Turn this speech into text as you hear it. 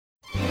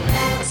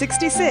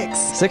66.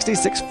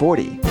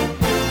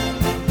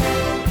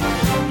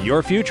 6640.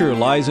 Your future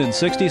lies in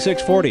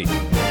 6640.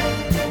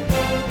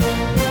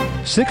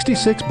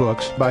 66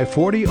 books by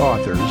 40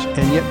 authors,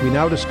 and yet we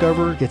now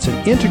discover it's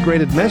an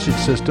integrated message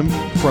system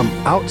from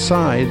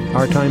outside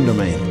our time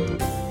domain.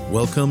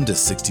 Welcome to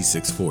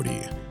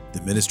 6640,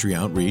 the ministry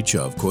outreach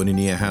of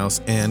Koinonia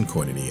House and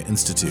Koinonia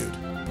Institute.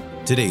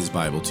 Today's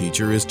Bible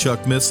teacher is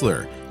Chuck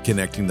Missler,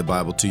 connecting the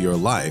Bible to your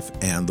life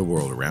and the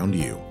world around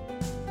you.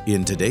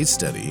 In today's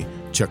study,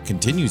 Chuck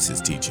continues his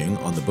teaching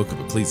on the book of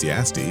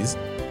Ecclesiastes,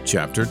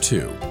 chapter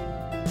 2.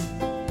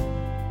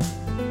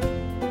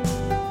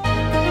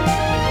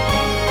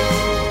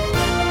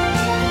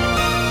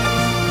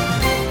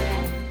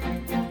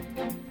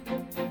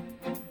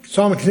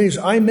 Solomon continues,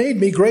 I made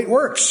me great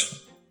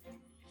works.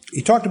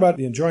 He talked about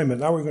the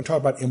enjoyment. Now we're going to talk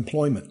about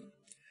employment.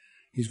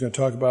 He's going to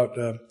talk about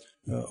the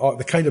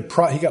kind of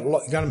he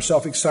got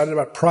himself excited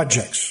about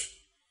projects,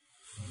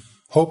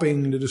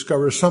 hoping to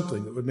discover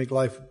something that would make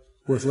life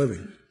worth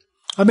living.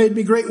 I made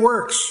me great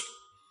works.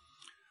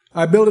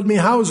 I builded me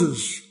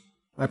houses.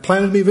 I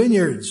planted me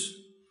vineyards.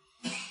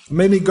 I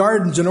made me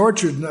gardens and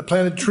orchards, and I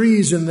planted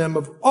trees in them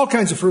of all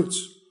kinds of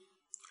fruits.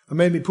 I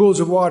made me pools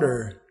of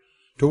water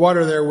to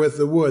water therewith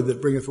the wood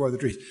that bringeth forth the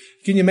trees.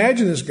 Can you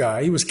imagine this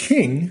guy? He was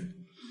king,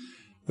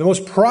 the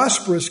most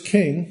prosperous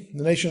king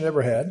the nation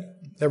ever had,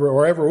 ever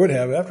would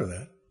have after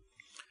that.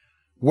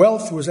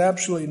 Wealth was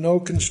absolutely no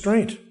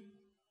constraint.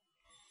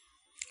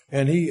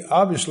 And he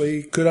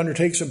obviously could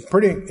undertake some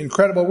pretty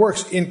incredible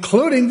works,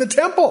 including the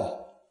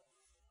temple.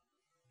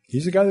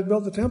 He's the guy that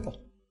built the temple.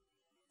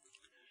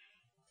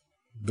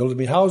 Builded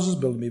me houses,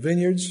 builded me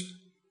vineyards,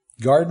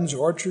 gardens,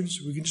 orchards.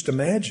 We can just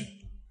imagine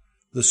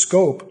the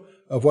scope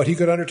of what he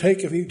could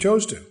undertake if he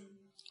chose to.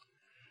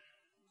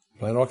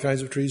 Plant all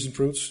kinds of trees and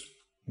fruits,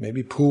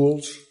 maybe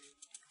pools,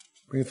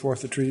 bring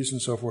forth the trees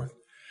and so forth.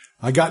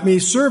 I got me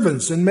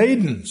servants and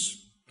maidens,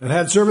 and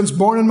had servants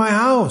born in my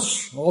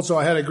house. Also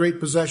I had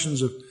great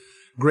possessions of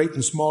great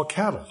and small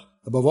cattle,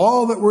 above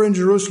all that were in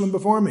Jerusalem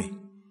before me.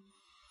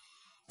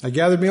 I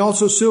gathered me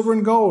also silver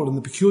and gold, and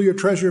the peculiar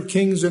treasure of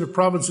kings and of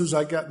provinces.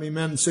 I got me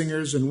men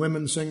singers and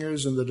women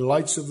singers, and the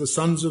delights of the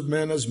sons of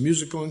men as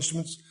musical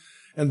instruments,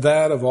 and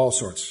that of all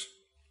sorts.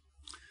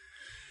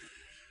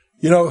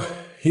 You know,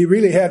 he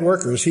really had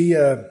workers. He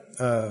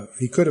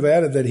could have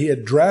added that he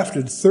had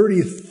drafted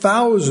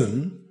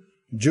 30,000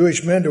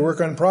 Jewish men to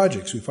work on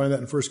projects. We find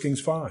that in 1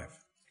 Kings 5.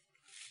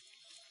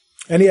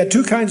 And he had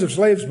two kinds of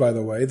slaves, by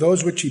the way,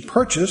 those which he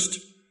purchased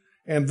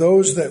and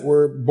those that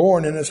were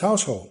born in his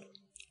household.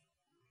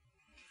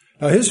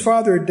 Now, his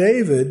father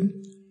David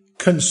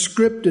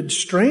conscripted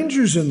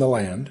strangers in the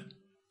land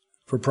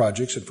for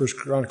projects in 1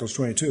 Chronicles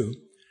 22,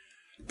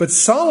 but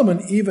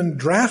Solomon even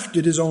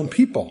drafted his own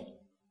people.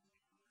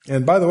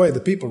 And by the way,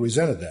 the people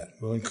resented that.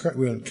 We'll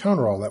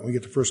encounter all that when we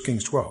get to 1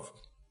 Kings 12.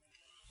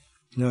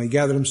 Now, he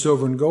gathered him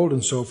silver and gold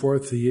and so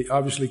forth. He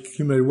obviously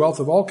accumulated wealth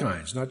of all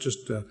kinds, not just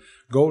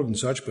gold and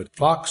such, but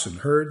flocks and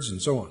herds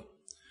and so on.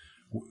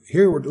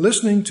 Here we're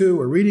listening to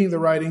or reading the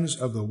writings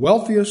of the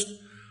wealthiest,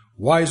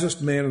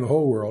 wisest man in the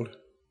whole world,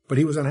 but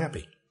he was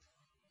unhappy.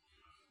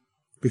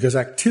 Because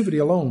activity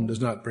alone does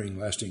not bring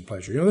lasting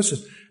pleasure. You know, this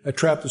is a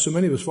trap that so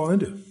many of us fall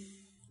into.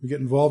 We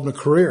get involved in a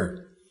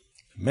career,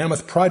 a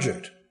mammoth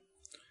project.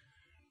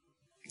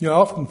 You know, I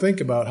often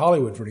think about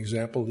Hollywood, for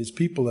example, these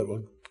people that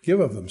will give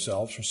of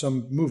themselves for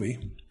some movie.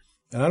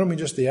 And I don't mean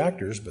just the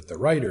actors, but the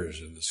writers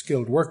and the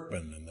skilled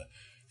workmen and the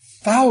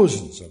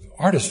thousands of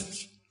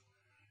artisans.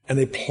 And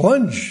they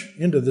plunge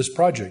into this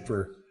project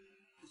for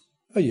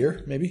a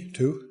year, maybe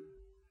two.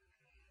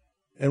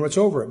 And when it's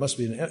over, it must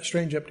be a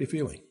strange, empty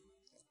feeling.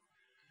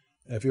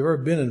 If you've ever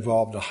been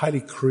involved in a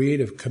highly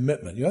creative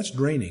commitment, you know, that's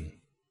draining.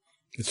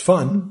 It's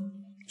fun.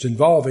 It's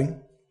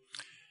involving.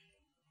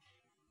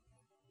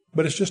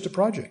 But it's just a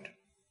project.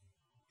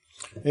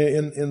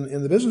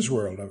 In the business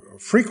world, I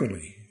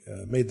frequently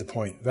made the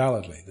point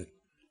validly that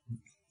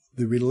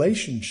the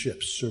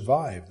relationships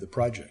survive the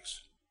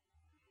projects.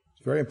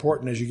 It's very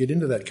important as you get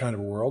into that kind of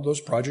a world.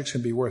 Those projects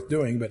can be worth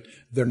doing, but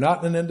they're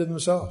not an end in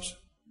themselves.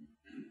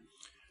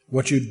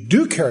 What you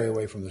do carry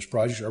away from this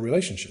project are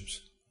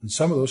relationships. And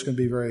some of those can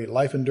be very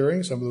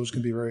life-enduring. Some of those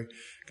can be very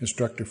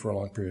constructive for a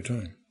long period of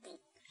time.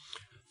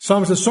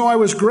 Psalm says, so I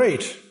was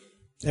great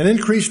and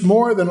increased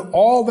more than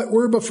all that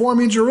were before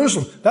me in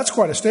Jerusalem. That's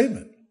quite a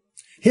statement.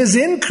 His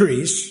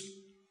increase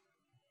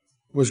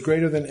was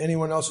greater than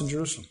anyone else in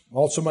Jerusalem.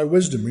 Also my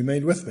wisdom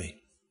remained with me.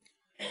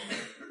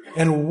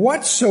 And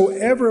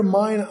whatsoever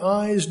mine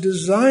eyes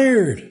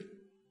desired,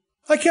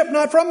 I kept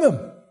not from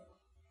them.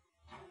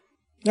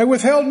 I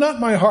withheld not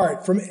my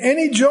heart from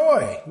any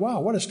joy.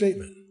 Wow, what a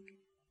statement.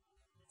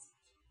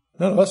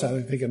 None of us, I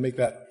don't think, can make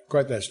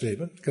quite that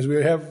statement, because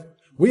we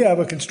have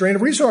a constraint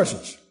of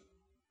resources.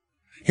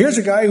 Here's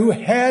a guy who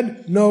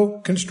had no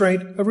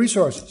constraint of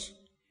resources.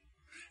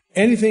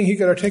 Anything he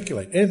could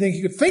articulate, anything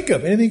he could think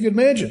of, anything he could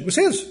imagine was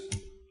his.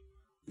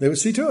 They would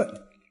see to it.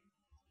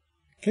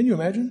 Can you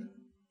imagine?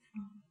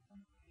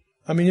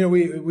 I mean, you know,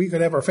 we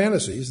could have our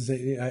fantasies,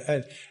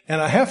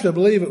 and I have to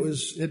believe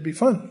it'd be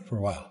fun for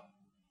a while.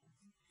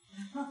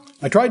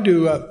 I tried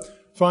to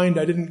I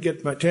didn't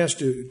get my chance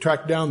to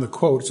track down the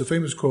quote. It's a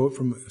famous quote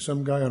from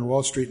some guy on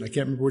Wall Street, and I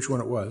can't remember which one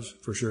it was,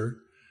 for sure.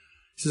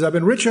 He says, I've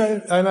been rich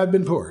and I've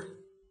been poor.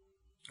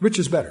 Rich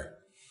is better.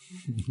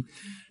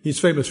 He's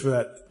famous for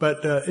that. But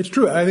it's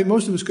true. I think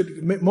most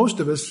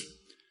of us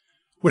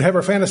would have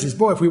our fantasies.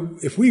 Boy,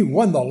 if we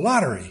won the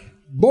lottery,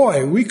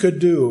 boy, we could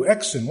do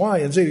X and Y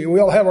and Z. We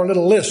all have our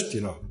little list,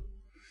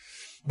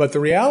 But the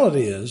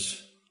reality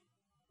is,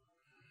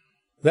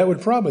 that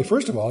would probably,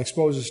 first of all,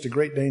 expose us to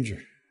great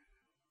danger.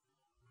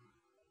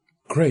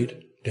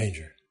 Great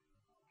danger.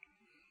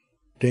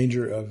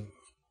 Danger of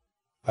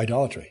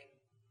idolatry.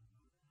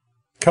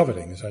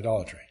 Coveting is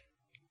idolatry.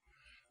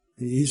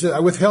 He said, I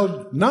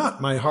withheld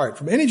not my heart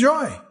from any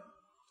joy.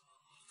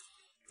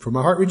 For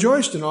my heart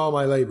rejoiced in all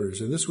my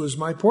labors, and this was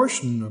my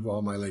portion of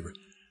all my labor.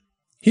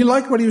 He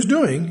liked what he was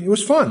doing. It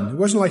was fun. It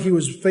wasn't like he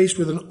was faced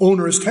with an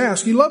onerous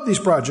task. He loved these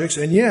projects,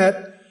 and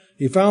yet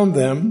he found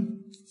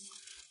them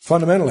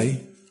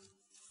fundamentally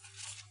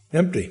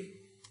empty,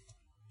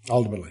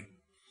 ultimately.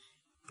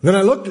 Then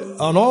I looked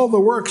on all the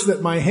works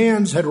that my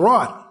hands had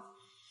wrought,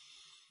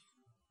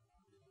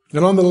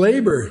 and on the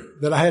labor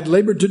that I had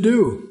labored to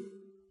do.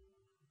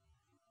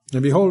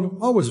 And behold,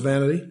 all was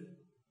vanity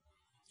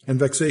and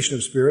vexation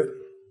of spirit,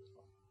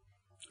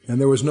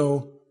 and there was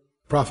no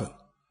profit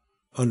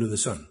under the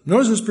sun.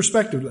 Notice his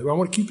perspective. I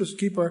want to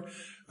keep our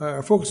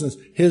focus on this.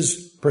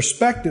 His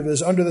perspective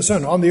is under the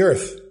sun, on the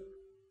earth.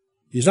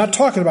 He's not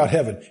talking about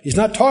heaven. He's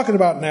not talking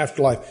about an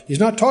afterlife. He's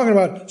not talking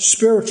about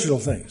spiritual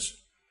things.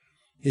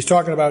 He's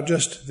talking about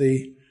just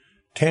the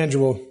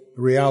tangible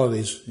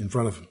realities in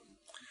front of him.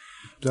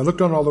 So I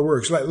looked on all the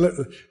works.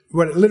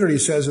 What it literally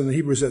says in the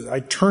Hebrew says,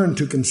 I turned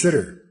to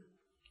consider.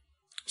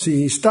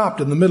 See, he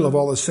stopped in the middle of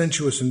all the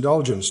sensuous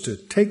indulgence to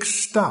take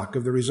stock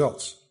of the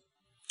results.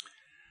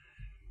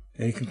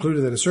 And he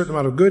concluded that a certain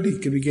amount of good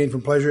can be gained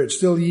from pleasure. It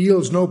still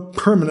yields no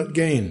permanent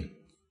gain.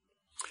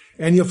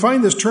 And you'll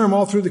find this term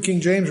all through the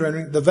King James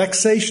rendering, the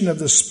vexation of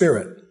the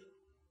spirit.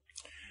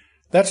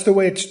 That's the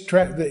way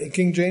the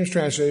King James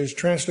translators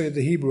translated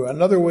the Hebrew.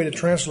 Another way to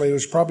translate it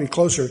was probably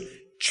closer,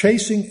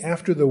 chasing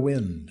after the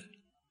wind.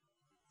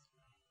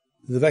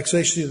 The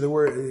vexation of the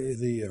word,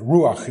 the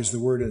ruach is the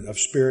word of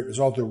spirit, is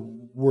also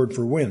the word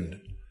for wind.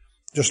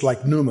 Just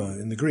like pneuma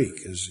in the Greek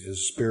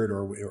is spirit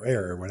or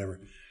air or whatever.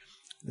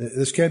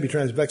 This can be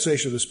translated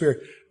vexation of the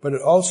spirit, but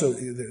it also,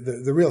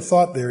 the real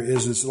thought there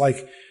is it's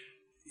like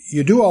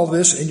you do all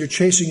this and you're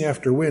chasing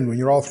after wind. When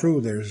you're all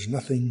through, there's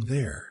nothing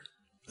there.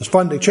 It's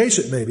fun to chase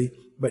it maybe,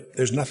 but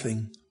there's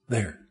nothing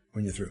there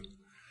when you're through.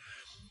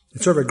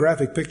 It's sort of a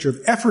graphic picture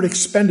of effort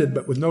expended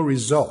but with no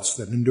results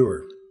that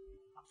endure.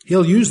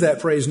 He'll use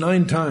that phrase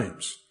 9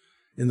 times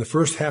in the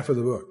first half of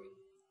the book.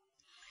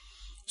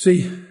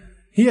 See,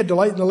 he had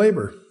delight in the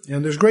labor,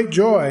 and there's great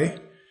joy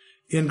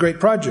in great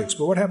projects,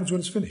 but what happens when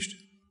it's finished?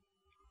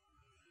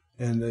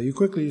 And you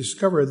quickly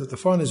discover that the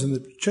fun is in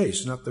the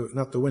chase, not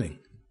the winning.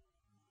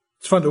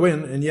 It's fun to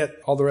win, and yet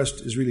all the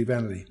rest is really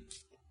vanity.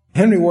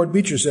 Henry Ward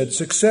Beecher said,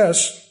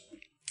 success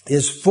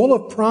is full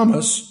of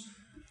promise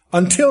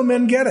until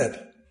men get it.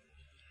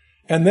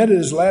 And then it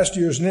is last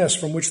year's nest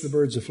from which the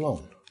birds have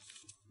flown.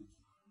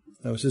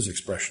 That was his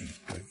expression.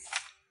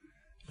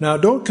 Now,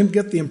 don't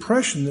get the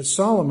impression that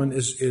Solomon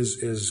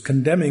is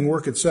condemning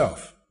work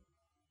itself,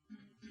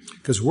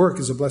 because work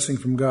is a blessing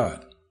from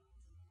God.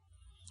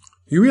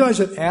 You realize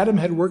that Adam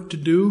had work to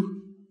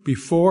do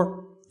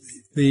before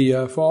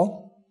the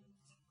fall?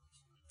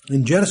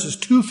 In Genesis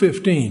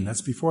 2:15,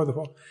 that's before the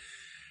fall,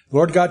 the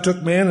Lord God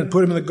took man and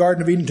put him in the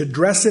Garden of Eden to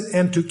dress it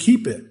and to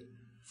keep it.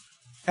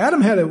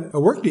 Adam had a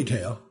work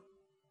detail.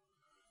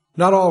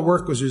 Not all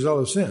work was a result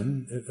of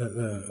sin.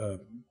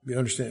 You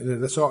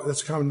understand? That's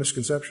a common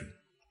misconception.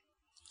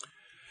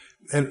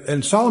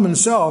 And Solomon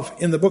himself,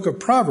 in the book of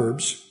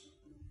Proverbs,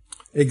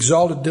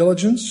 exalted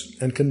diligence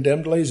and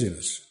condemned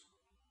laziness.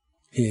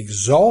 He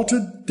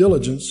exalted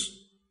diligence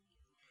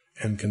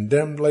and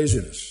condemned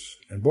laziness.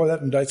 And boy,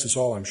 that indicts us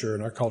all, I'm sure,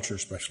 in our culture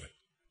especially.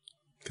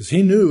 Because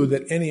he knew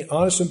that any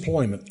honest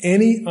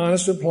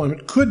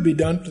employment could be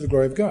done to the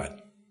glory of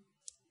God.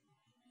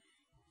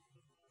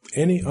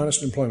 Any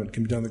honest employment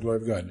can be done to the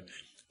glory of God.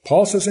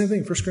 Paul says the same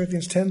thing, 1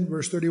 Corinthians 10,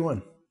 verse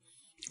 31.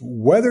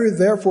 Whether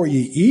therefore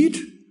ye eat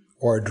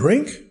or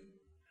drink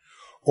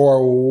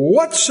or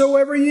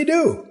whatsoever ye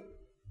do.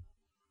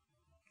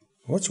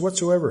 What's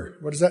whatsoever?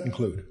 What does that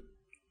include?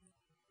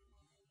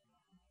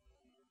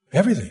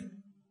 Everything.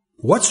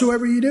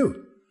 Whatsoever you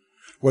do.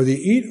 Whether you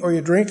eat or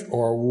you drink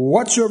or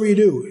whatsoever you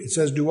do, it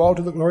says do all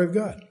to the glory of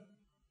God.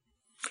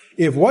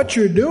 If what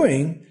you're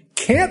doing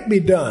can't be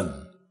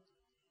done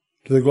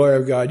to the glory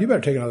of God, you better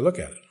take another look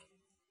at it.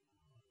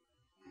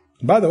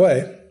 And by the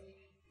way,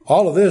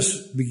 all of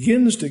this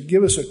begins to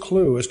give us a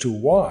clue as to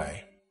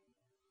why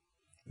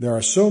there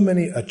are so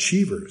many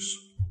achievers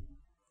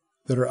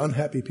that are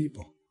unhappy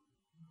people.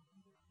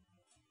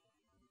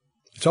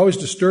 It's always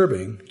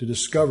disturbing to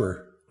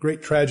discover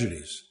great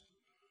tragedies,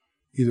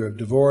 either of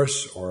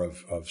divorce or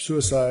of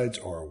suicides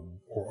or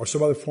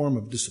some other form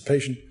of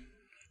dissipation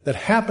that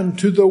happen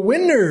to the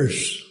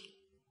winners.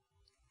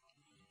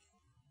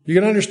 You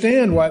can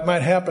understand why it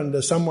might happen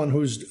to someone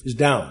who's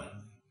down.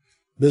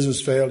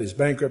 Business failed, he's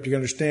bankrupt. You can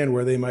understand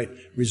where they might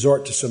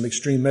resort to some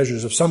extreme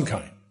measures of some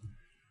kind.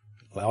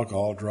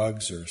 Alcohol,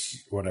 drugs, or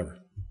whatever.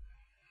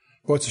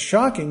 What's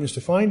shocking is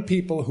to find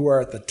people who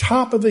are at the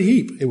top of the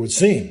heap, it would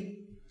seem,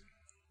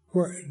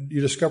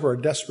 you discover are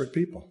desperate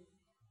people.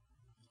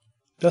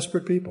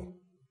 Desperate people.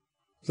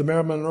 The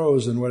Marilyn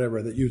Monroes and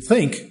whatever that you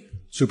think,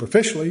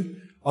 superficially,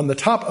 on the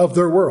top of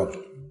their world,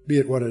 be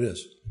it what it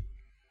is.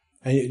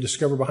 And you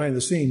discover behind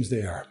the scenes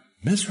they are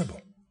miserable.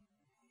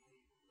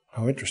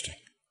 How interesting.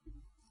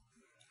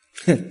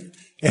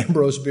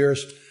 Ambrose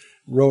Bierce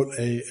wrote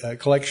a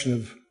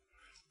collection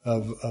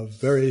of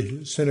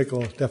very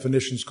cynical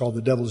definitions called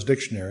the Devil's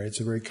Dictionary. It's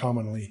a very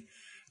commonly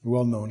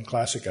well-known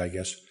classic, I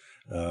guess.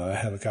 I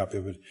have a copy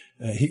of it.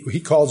 He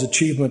calls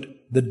achievement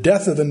the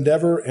death of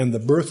endeavor and the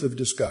birth of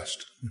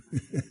disgust.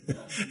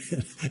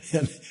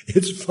 And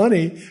it's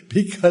funny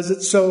because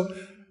it's so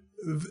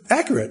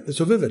accurate, it's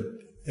so vivid,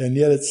 and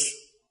yet it's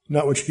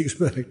not what you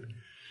expect.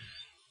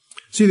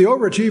 See, the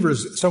overachiever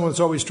is someone that's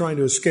always trying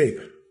to escape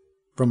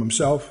from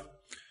himself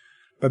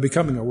by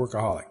becoming a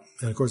workaholic.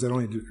 And of course, that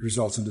only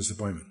results in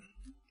disappointment.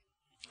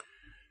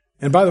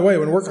 And by the way,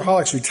 when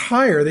workaholics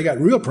retire, they got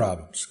real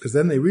problems because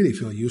then they really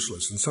feel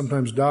useless and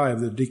sometimes die of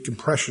the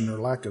decompression or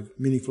lack of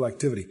meaningful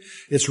activity.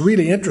 It's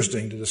really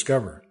interesting to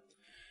discover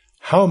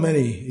how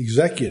many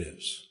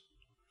executives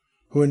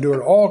who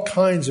endured all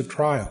kinds of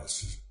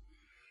trials,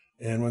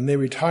 and when they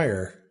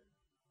retire,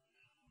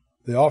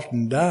 they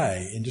often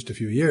die in just a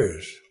few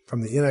years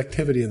from the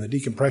inactivity and the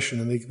decompression,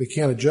 and they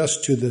can't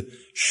adjust to the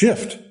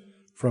shift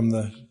from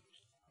the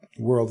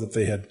world that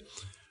they had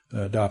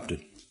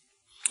adopted.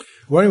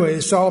 Well,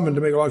 anyway, Solomon,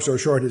 to make a long story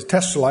short, he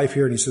tests life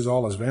here, and he says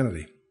all is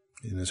vanity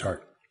in his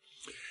heart.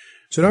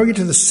 So now we get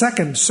to the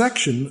second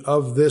section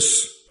of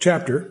this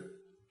chapter,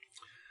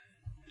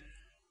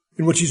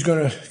 in which he's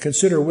going to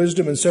consider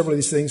wisdom and several of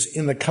these things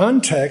in the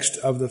context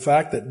of the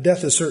fact that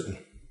death is certain.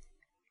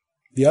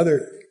 The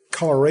other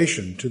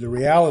coloration to the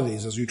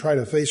realities as we try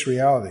to face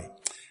reality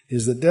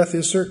is that death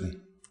is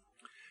certain.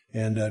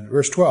 And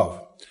verse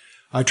 12,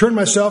 I turn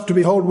myself to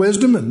behold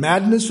wisdom and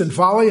madness and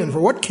folly, and for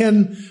what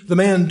can the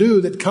man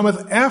do that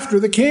cometh after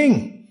the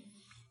king?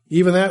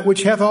 Even that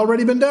which hath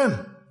already been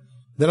done.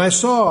 Then I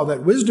saw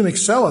that wisdom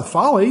excelleth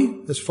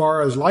folly, as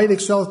far as light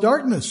excelleth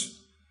darkness.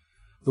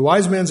 The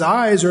wise man's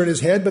eyes are in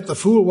his head, but the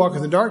fool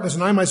walketh in darkness.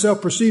 And I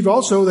myself perceive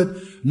also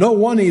that no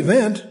one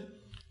event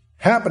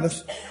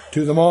happeneth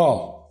to them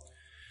all.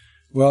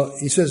 Well,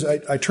 he says,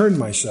 I turned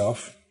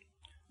myself.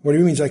 What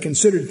he means, I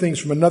considered things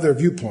from another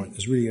viewpoint,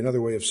 is really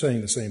another way of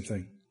saying the same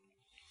thing.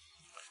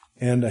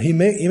 And he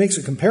makes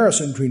a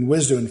comparison between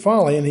wisdom and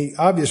folly, and he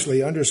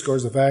obviously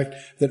underscores the fact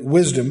that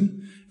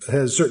wisdom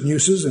has certain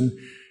uses, and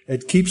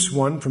it keeps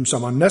one from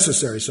some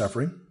unnecessary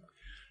suffering.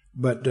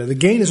 But the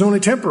gain is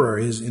only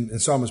temporary, is in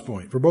Solomon's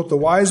point. For both the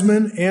wise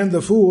man and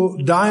the fool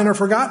die and are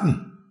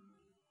forgotten.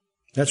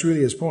 That's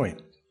really his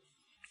point.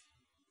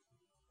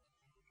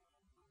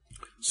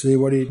 See,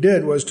 what he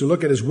did was to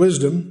look at his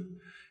wisdom,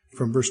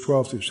 from verse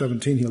 12 through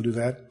 17, he'll do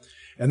that.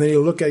 And then he'll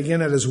look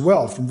again at his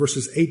wealth, from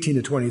verses 18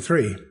 to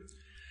 23,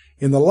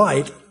 in the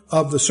light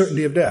of the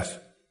certainty of death.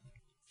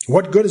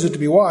 What good is it to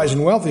be wise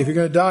and wealthy if you're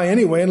going to die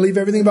anyway and leave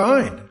everything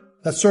behind?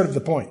 That's sort of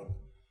the point.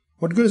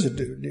 What good is it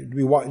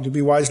to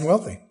be wise and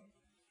wealthy?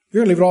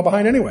 You're going to leave it all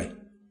behind anyway.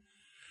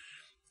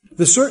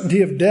 The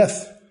certainty of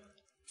death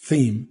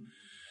theme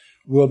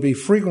will be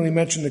frequently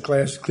mentioned in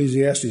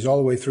Ecclesiastes all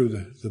the way through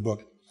the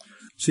book.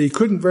 See, he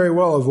couldn't very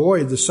well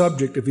avoid the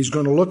subject if he's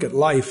going to look at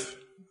life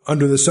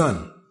under the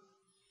sun,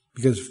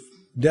 because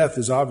death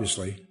is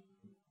obviously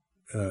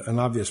an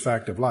obvious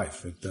fact of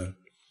life.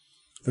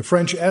 The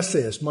French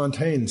essayist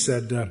Montaigne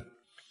said,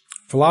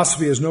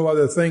 philosophy is no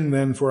other thing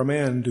than for a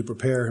man to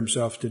prepare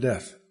himself to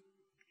death.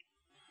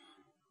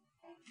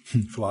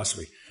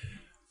 Philosophy.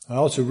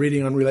 Also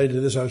reading, unrelated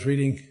to this, I was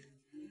reading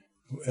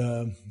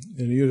in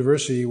a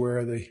university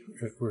where they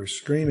were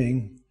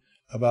screaming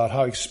about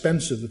how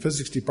expensive the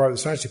physics department,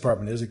 the science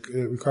department is. It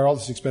requires all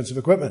this expensive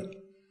equipment.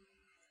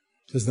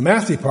 It says the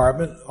math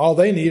department, all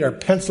they need are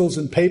pencils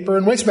and paper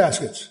and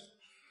wastebaskets.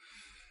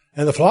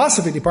 And the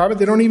philosophy department,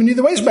 they don't even need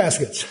the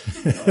wastebaskets.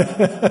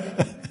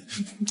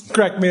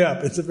 Cracked me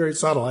up. It's a very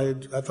subtle. I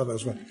thought that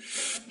was funny.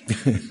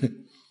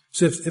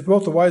 So if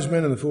both the wise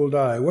men and the fool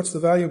die, what's the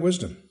value of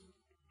wisdom?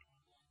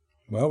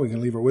 Well, we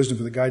can leave our wisdom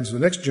for the guidance of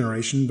the next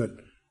generation, but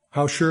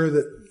how sure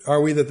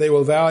are we that they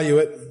will value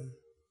it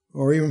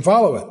or even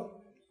follow it?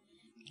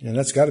 And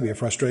that's got to be a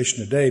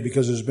frustration today,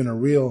 because there's been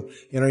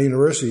in our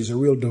universities, a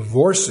real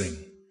divorcing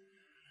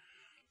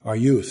our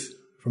youth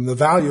from the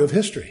value of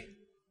history.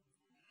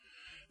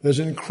 There's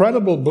an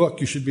incredible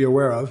book you should be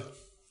aware of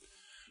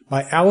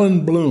by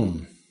Alan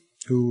Bloom,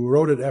 who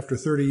wrote it after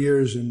 30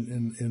 years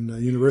in a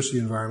university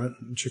environment,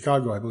 in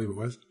Chicago, I believe it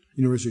was,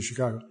 University of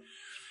Chicago.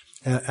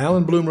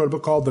 Alan Bloom wrote a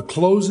book called The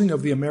Closing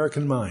of the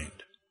American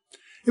Mind.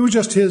 It was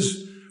just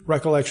his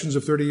recollections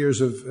of 30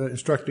 years of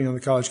instructing on the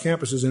college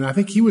campuses, and I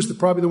think he was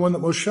probably the one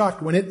that was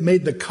shocked when it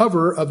made the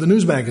cover of the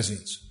news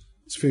magazines.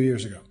 It's a few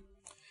years ago.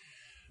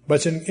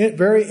 But it's a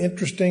very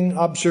interesting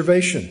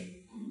observation,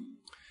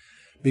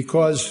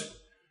 because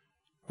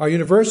our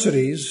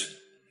universities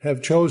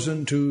have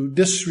chosen to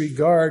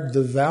disregard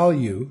the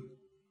value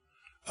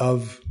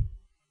of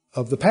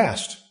the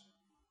past.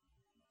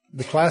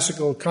 The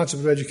classical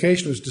concept of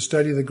education was to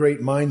study the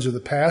great minds of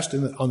the past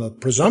on the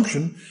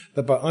presumption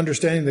that by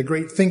understanding the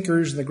great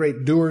thinkers and the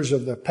great doers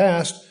of the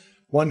past,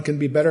 one can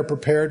be better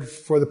prepared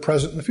for the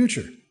present and the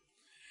future.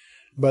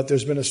 But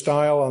there's been a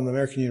style on the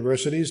American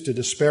universities to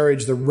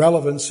disparage the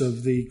relevance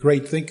of the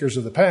great thinkers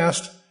of the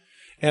past,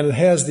 and it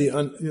has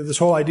this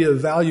whole idea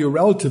of value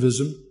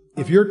relativism.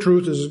 If your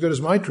truth is as good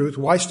as my truth,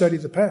 why study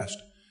the past?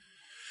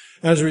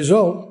 As a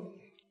result,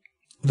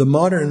 the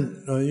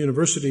modern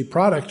university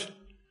product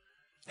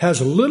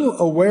has little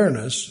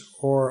awareness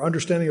or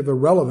understanding of the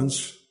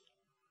relevance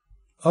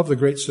of the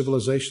great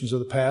civilizations of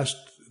the past,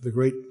 the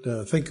great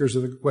thinkers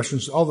of the Western,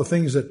 all the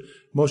things that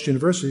most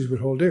universities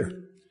would hold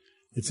dear.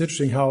 It's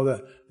interesting how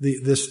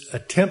this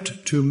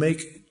attempt to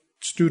make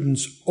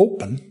students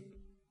open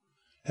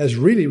has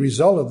really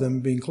resulted in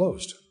them being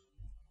closed.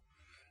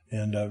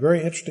 And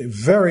very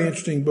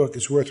interesting book.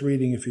 It's worth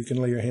reading if you can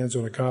lay your hands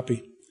on a copy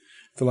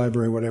at the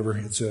library, whatever.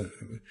 It's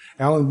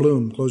Alan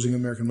Bloom, Closing the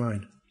American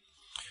Mind.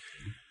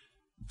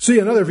 See,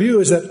 another view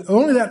is that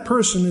only that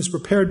person is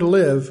prepared to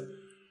live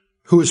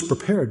who is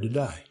prepared to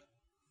die.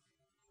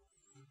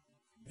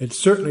 It's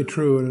certainly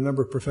true in a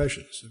number of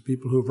professions.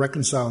 People who have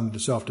reconciled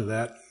themselves to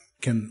that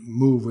can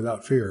move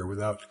without fear,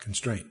 without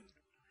constraint.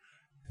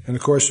 And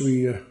of course,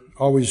 we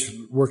always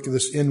work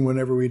this in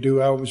whenever we do.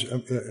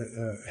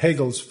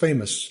 Hegel's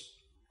famous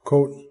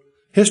quote,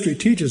 "History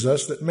teaches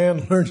us that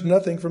man learns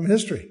nothing from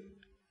history."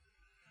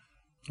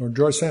 Or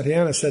George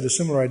Santayana said a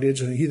similar idea,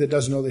 "He that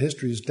doesn't know the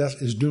history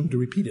is doomed to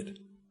repeat it."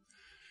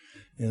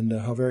 And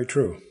how very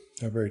true,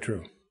 how very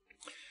true.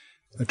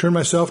 "I turn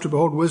myself to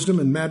behold wisdom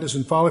and madness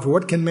and folly, for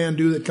what can man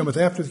do that cometh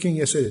after the king?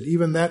 Yes, it is,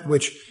 even that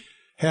which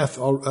hath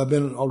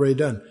been already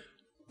done.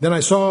 Then I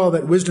saw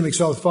that wisdom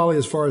excelleth folly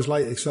as far as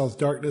light excelleth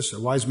darkness. A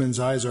wise man's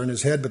eyes are in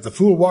his head, but the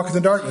fool walketh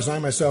in darkness. I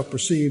myself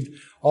perceived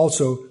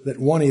also that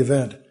one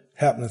event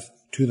happeneth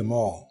to them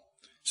all."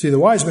 See, the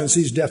wise man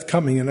sees death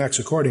coming and acts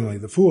accordingly.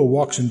 The fool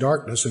walks in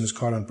darkness and is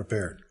caught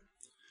unprepared.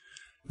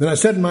 "Then I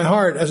said in my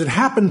heart, as it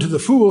happened to the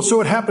fool,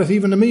 so it happeneth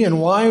even to me.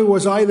 And why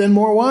was I then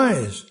more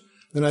wise?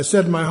 Then I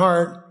said in my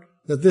heart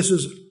that this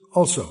is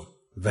also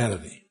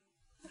vanity.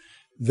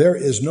 There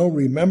is no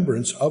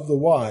remembrance of the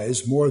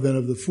wise more than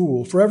of the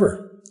fool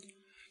forever.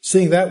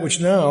 Seeing that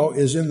which now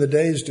is in the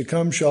days to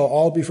come shall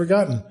all be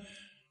forgotten.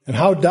 And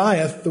how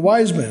dieth the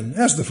wise man?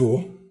 As the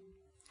fool."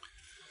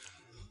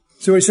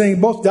 So he's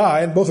saying both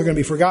die and both are going to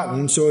be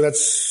forgotten, so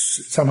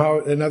that's somehow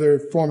another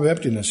form of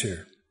emptiness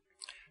here.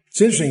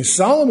 It's interesting,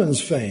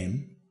 Solomon's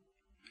fame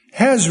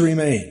has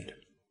remained.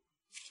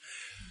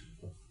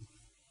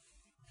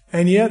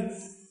 And yet,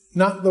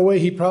 not the way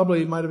he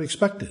probably might have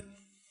expected.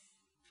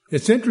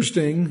 It's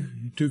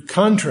interesting to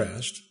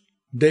contrast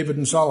David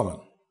and Solomon.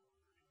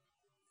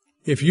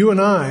 If you and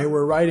I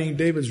were writing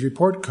David's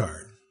report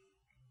card,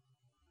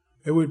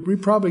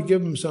 we'd probably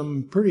give him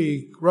some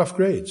pretty rough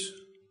grades.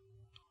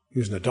 He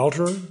was an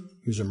adulterer,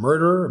 he was a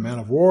murderer, a man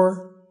of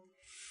war.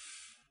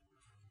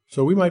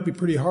 So we might be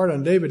pretty hard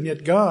on David, and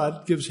yet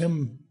God gives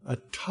him a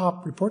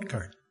top report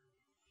card.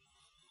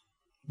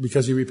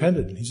 Because he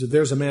repented. He said,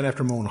 "There's a man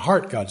after my own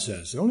heart," God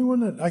says. The only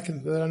one that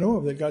I know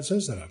of that God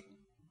says that of.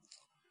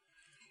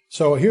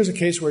 So here's a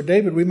case where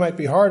David we might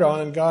be hard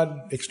on and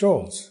God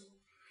extols.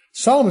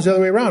 Solomon's the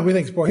other way around. We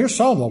think, boy, here's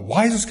Solomon, the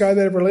wisest guy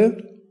that ever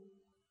lived.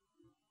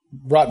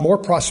 Brought more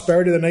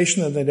prosperity to the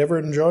nation than they'd ever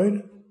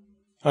enjoyed.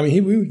 I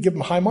mean, we would give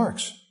him high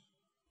marks.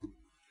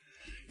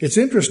 It's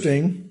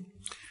interesting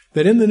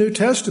that in the New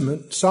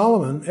Testament,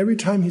 Solomon, every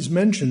time he's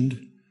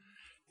mentioned,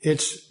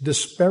 it's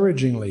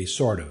disparagingly,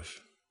 sort of.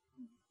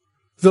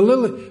 The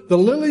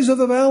lilies of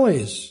the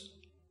valleys.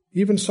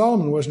 Even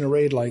Solomon wasn't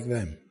arrayed like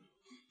them.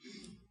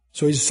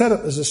 So he's set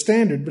up as a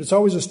standard, but it's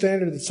always a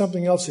standard that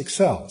something else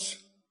excels.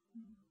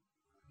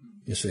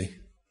 You see,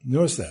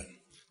 notice that.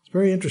 It's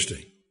very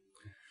interesting.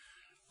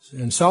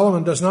 And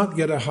Solomon does not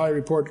get a high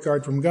report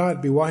card from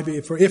God,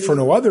 if for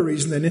no other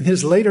reason than in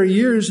his later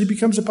years he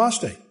becomes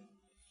apostate.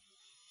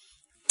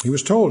 He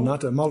was told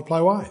not to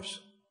multiply wives.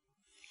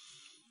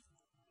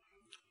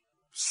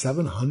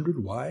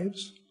 700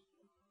 wives?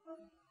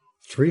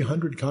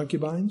 300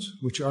 concubines,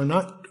 which are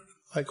not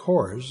like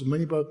whores.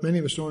 Many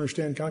of us don't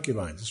understand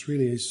concubines. It's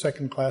really a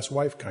second-class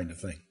wife kind of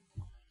thing.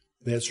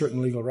 They had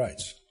certain legal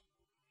rights.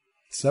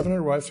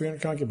 700 wives,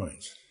 300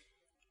 concubines.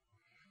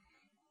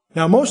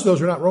 Now, most of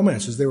those were not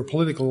romances. They were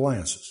political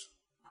alliances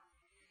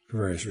for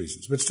various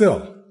reasons. But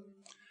still,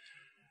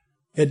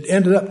 it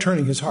ended up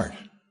turning his heart.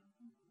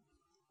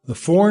 The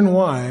foreign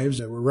wives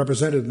that were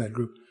represented in that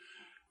group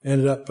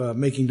ended up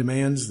making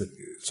demands that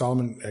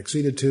Solomon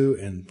acceded to,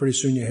 and pretty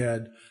soon you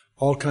had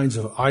all kinds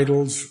of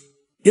idols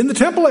in the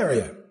temple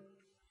area.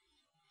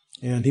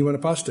 And he went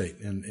apostate.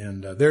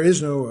 And there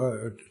is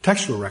no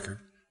textual record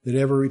that he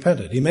ever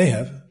repented. He may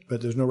have,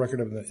 but there's no record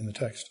of it in the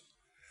text.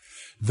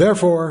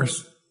 Therefore,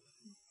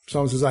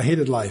 Psalm says, I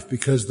hated life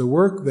because the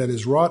work that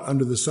is wrought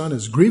under the sun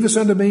is grievous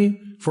unto me,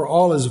 for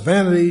all is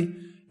vanity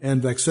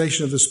and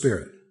vexation of the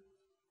spirit.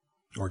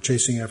 Or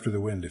chasing after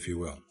the wind, if you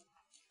will.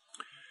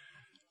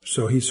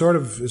 So he sort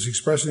of is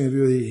expressing the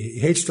view that he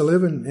hates to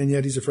live and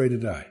yet he's afraid to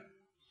die.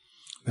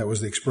 That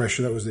was the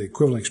expression, that was the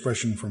equivalent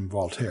expression from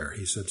Voltaire.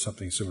 He said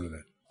something similar to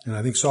that. And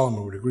I think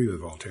Solomon would agree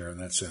with Voltaire in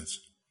that sense.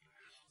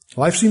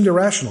 Life seemed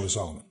irrational to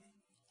Solomon.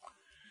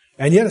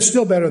 And yet it's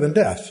still better than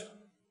death.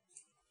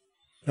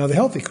 Now the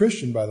healthy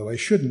Christian, by the way,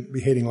 shouldn't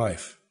be hating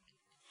life,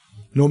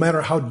 no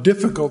matter how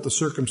difficult the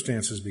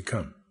circumstances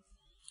become.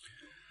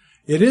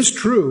 It is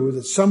true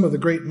that some of the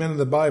great men of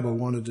the Bible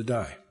wanted to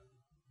die.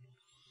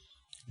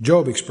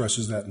 Job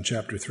expresses that in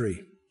chapter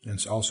 3,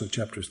 and also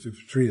chapters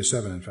 3 to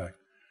 7, in fact.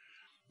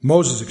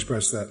 Moses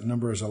expressed that in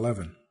Numbers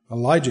 11.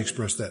 Elijah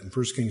expressed that in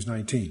 1 Kings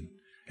 19.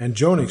 And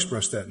Jonah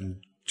expressed that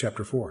in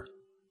chapter 4.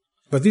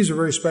 But these are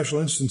very special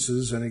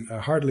instances and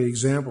hardly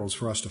examples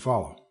for us to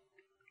follow.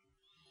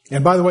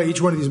 And by the way,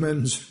 each one of these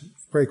men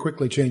very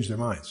quickly changed their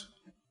minds.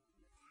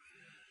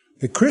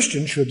 The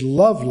Christian should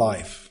love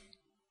life,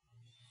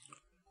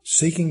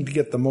 seeking to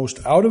get the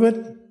most out of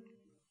it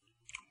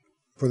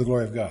for the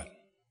glory of God.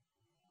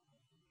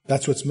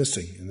 That's what's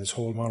missing in this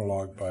whole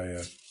monologue by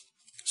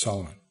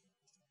Solomon.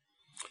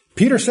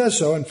 Peter says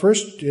so in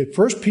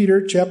 1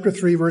 Peter chapter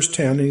 3, verse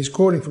 10, and he's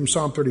quoting from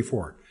Psalm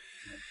 34.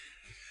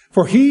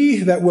 For he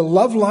that will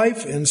love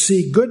life and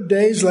see good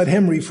days, let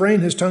him refrain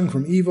his tongue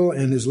from evil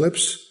and his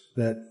lips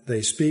that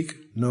they speak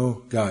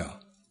no guile.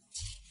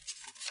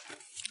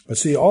 But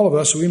see, all of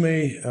us, we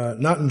may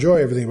not enjoy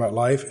everything about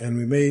life, and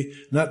we may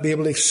not be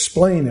able to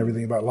explain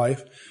everything about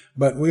life,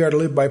 but we are to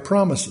live by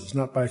promises,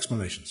 not by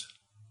explanations.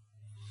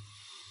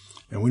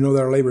 And we know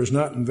that our labor is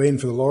not in vain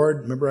for the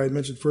Lord. Remember I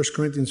mentioned 1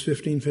 Corinthians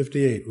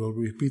 15:58. We'll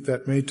repeat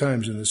that many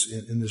times in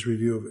this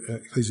review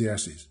of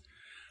Ecclesiastes.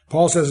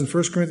 Paul says in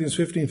 1 Corinthians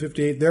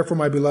 15:58, therefore,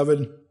 my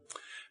beloved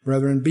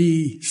brethren,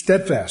 be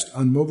steadfast,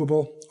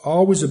 unmovable,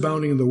 always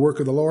abounding in the work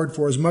of the Lord,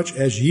 for as much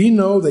as ye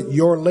know that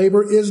your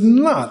labor is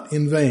not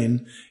in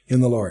vain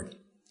in the Lord.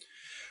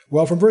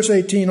 Well, from verse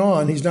 18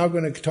 on, he's now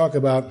going to talk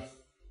about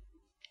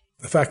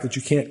the fact that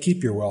you can't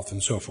keep your wealth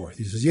and so forth.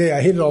 He says, yea,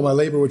 I hated all my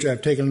labor which I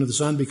have taken under the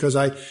sun, because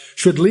I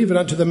should leave it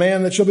unto the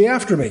man that shall be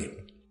after me.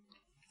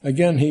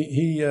 Again,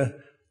 he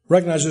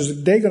recognizes there's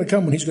a day going to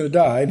come when he's going to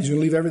die, and he's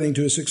going to leave everything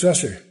to his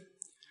successor.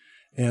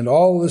 And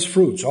all his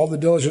fruits, all the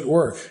diligent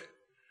work,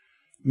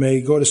 may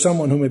go to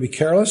someone who may be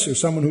careless or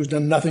someone who's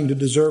done nothing to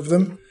deserve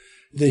them.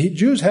 The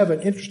Jews have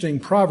an interesting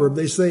proverb.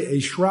 They say a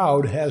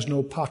shroud has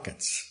no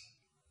pockets.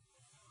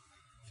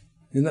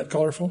 Isn't that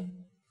colorful?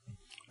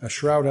 A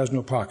shroud has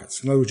no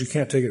pockets. In other words, you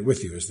can't take it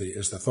with you is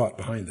the thought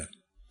behind that.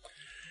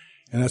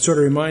 And that sort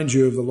of reminds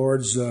you of the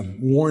Lord's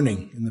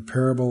warning in the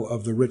parable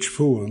of the rich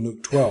fool in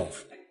Luke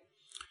 12,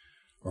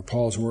 or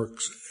Paul's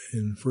works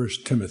in 1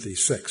 Timothy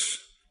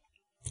 6.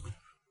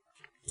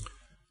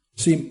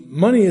 See,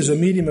 money is a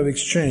medium of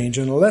exchange,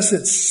 and unless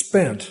it's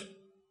spent,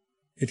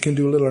 it can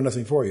do little or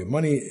nothing for you.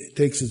 Money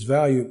takes its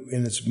value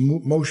in its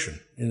motion,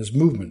 in its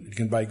movement. It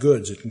can buy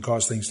goods. It can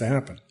cause things to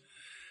happen.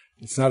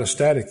 It's not a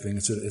static thing.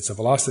 It's a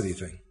velocity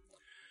thing.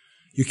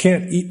 You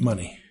can't eat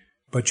money,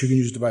 but you can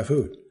use it to buy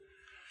food.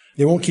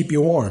 It won't keep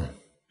you warm,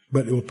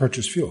 but it will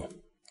purchase fuel.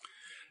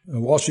 A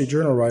Wall Street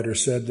Journal writer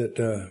said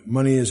that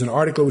money is an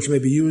article which may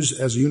be used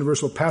as a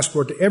universal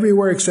passport to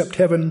everywhere except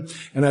heaven,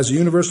 and as a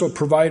universal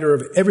provider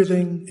of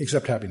everything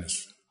except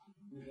happiness.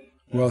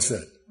 Well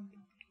said.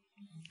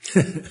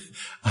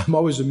 I'm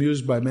always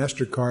amused by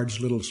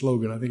MasterCard's little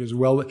slogan. I think it's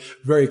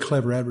very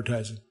clever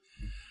advertising.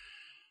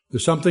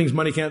 There's some things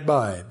money can't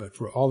buy, but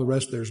for all the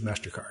rest, there's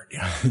MasterCard.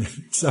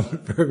 It's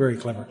very, very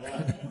clever.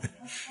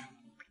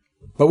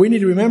 But we need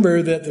to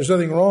remember that there's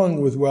nothing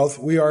wrong with wealth.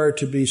 We are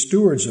to be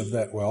stewards of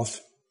that wealth.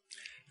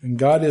 And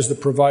God is the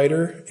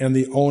provider and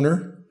the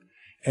owner,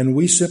 and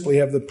we simply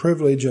have the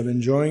privilege of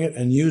enjoying it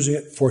and using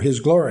it for His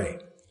glory.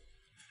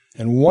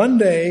 And one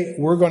day,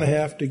 we're going to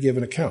have to give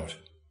an account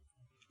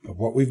of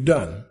what we've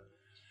done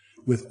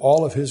with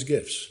all of His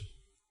gifts.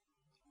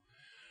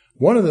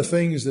 One of the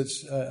things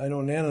that's, I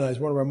know Nan and I, is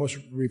one of our most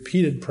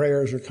repeated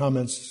prayers or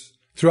comments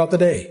throughout the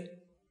day.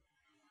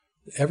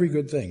 Every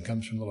good thing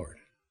comes from the Lord.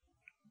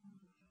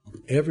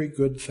 Every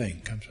good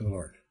thing comes from the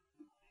Lord.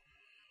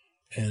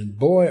 And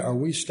boy, are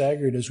we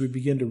staggered as we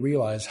begin to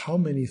realize how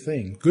many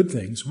things, good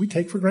things, we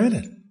take for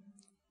granted.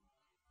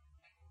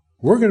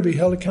 We're going to be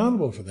held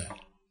accountable for that.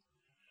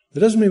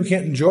 That doesn't mean we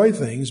can't enjoy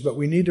things, but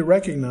we need to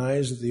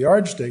recognize that the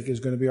yardstick is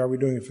going to be, are we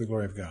doing it for the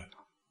glory of God?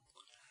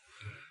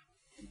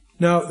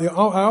 Now,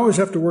 I always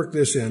have to work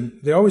this in.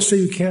 They always say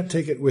you can't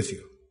take it with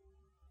you.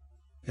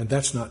 And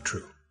that's not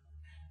true.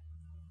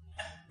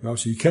 Well,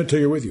 so you can't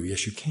take it with you.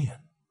 Yes, you can.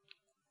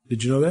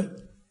 Did you know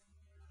that?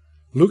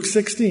 Luke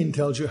 16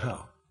 tells you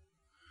how.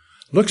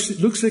 Luke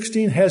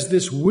 16 has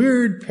this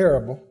weird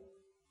parable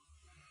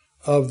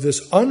of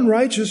this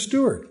unrighteous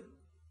steward.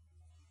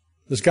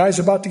 This guy's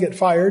about to get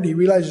fired. He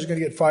realizes he's going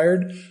to get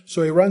fired,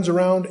 so he runs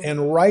around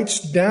and writes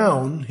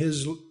down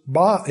his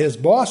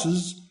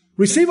boss's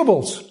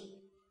receivables.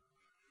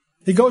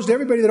 He goes to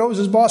everybody that owes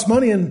his boss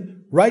money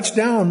and writes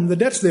down the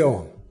debts they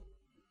owe him.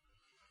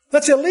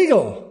 That's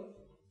illegal.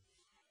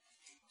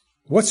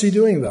 What's he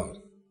doing,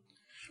 though?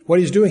 What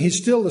he's doing, he's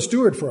still the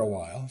steward for a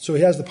while, so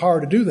he has the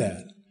power to do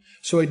that.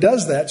 So he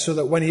does that so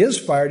that when he is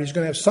fired, he's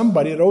going to have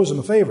somebody that owes him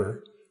a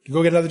favor to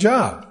go get another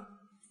job.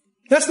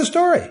 That's the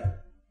story.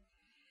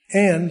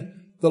 And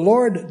the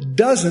Lord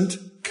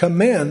doesn't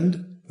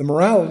commend the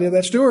morality of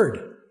that steward.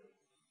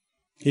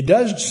 He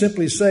does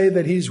simply say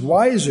that he's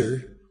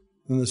wiser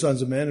than the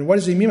sons of men. And what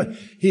does he mean by it?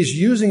 He's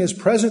using his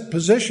present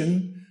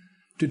position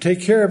to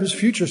take care of his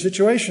future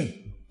situation.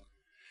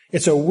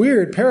 It's a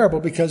weird parable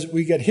because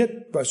we get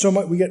hit by so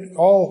much, we get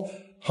all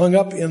hung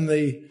up in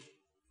the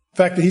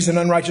fact that he's an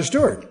unrighteous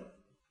steward.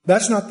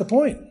 That's not the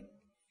point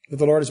that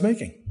the Lord is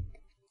making.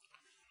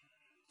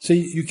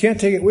 See, you can't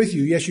take it with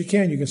you. Yes, you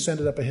can. You can send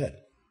it up ahead.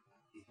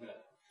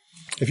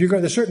 If you're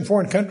going, there's certain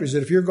foreign countries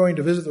that if you're going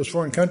to visit those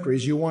foreign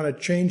countries, you want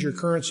to change your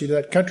currency to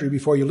that country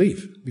before you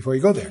leave, before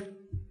you go there.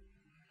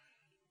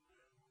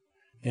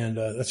 And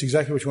that's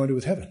exactly what you want to do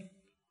with heaven.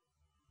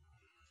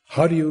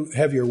 How do you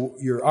have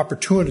your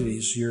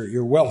opportunities,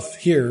 your wealth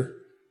here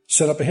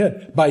set up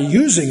ahead? By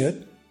using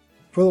it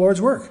for the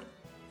Lord's work.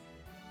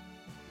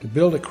 To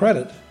build a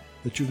credit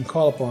that you can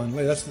call upon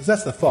later.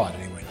 That's the thought,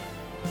 anyway.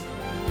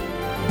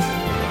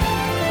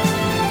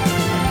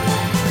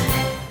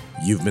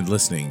 You've been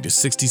listening to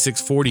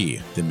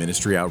 6640, the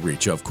ministry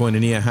outreach of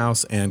Koinonia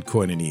House and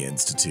Koinonia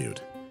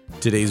Institute.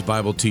 Today's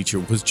Bible teacher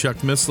was Chuck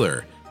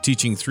Missler,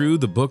 teaching through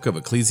the book of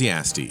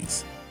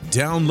Ecclesiastes.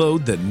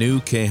 Download the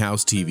new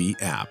K-House TV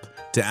app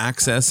to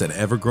access an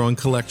ever-growing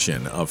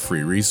collection of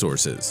free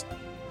resources.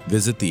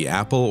 Visit the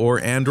Apple or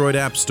Android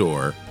App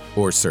Store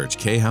or search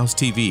K-House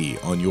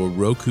TV on your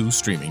Roku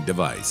streaming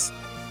device.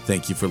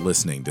 Thank you for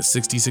listening to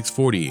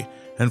 6640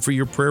 and for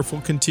your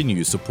prayerful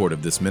continued support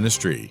of this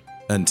ministry.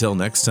 Until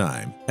next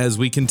time, as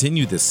we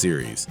continue this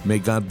series, may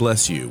God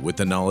bless you with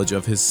the knowledge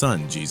of His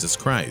Son, Jesus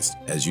Christ,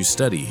 as you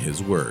study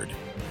His Word.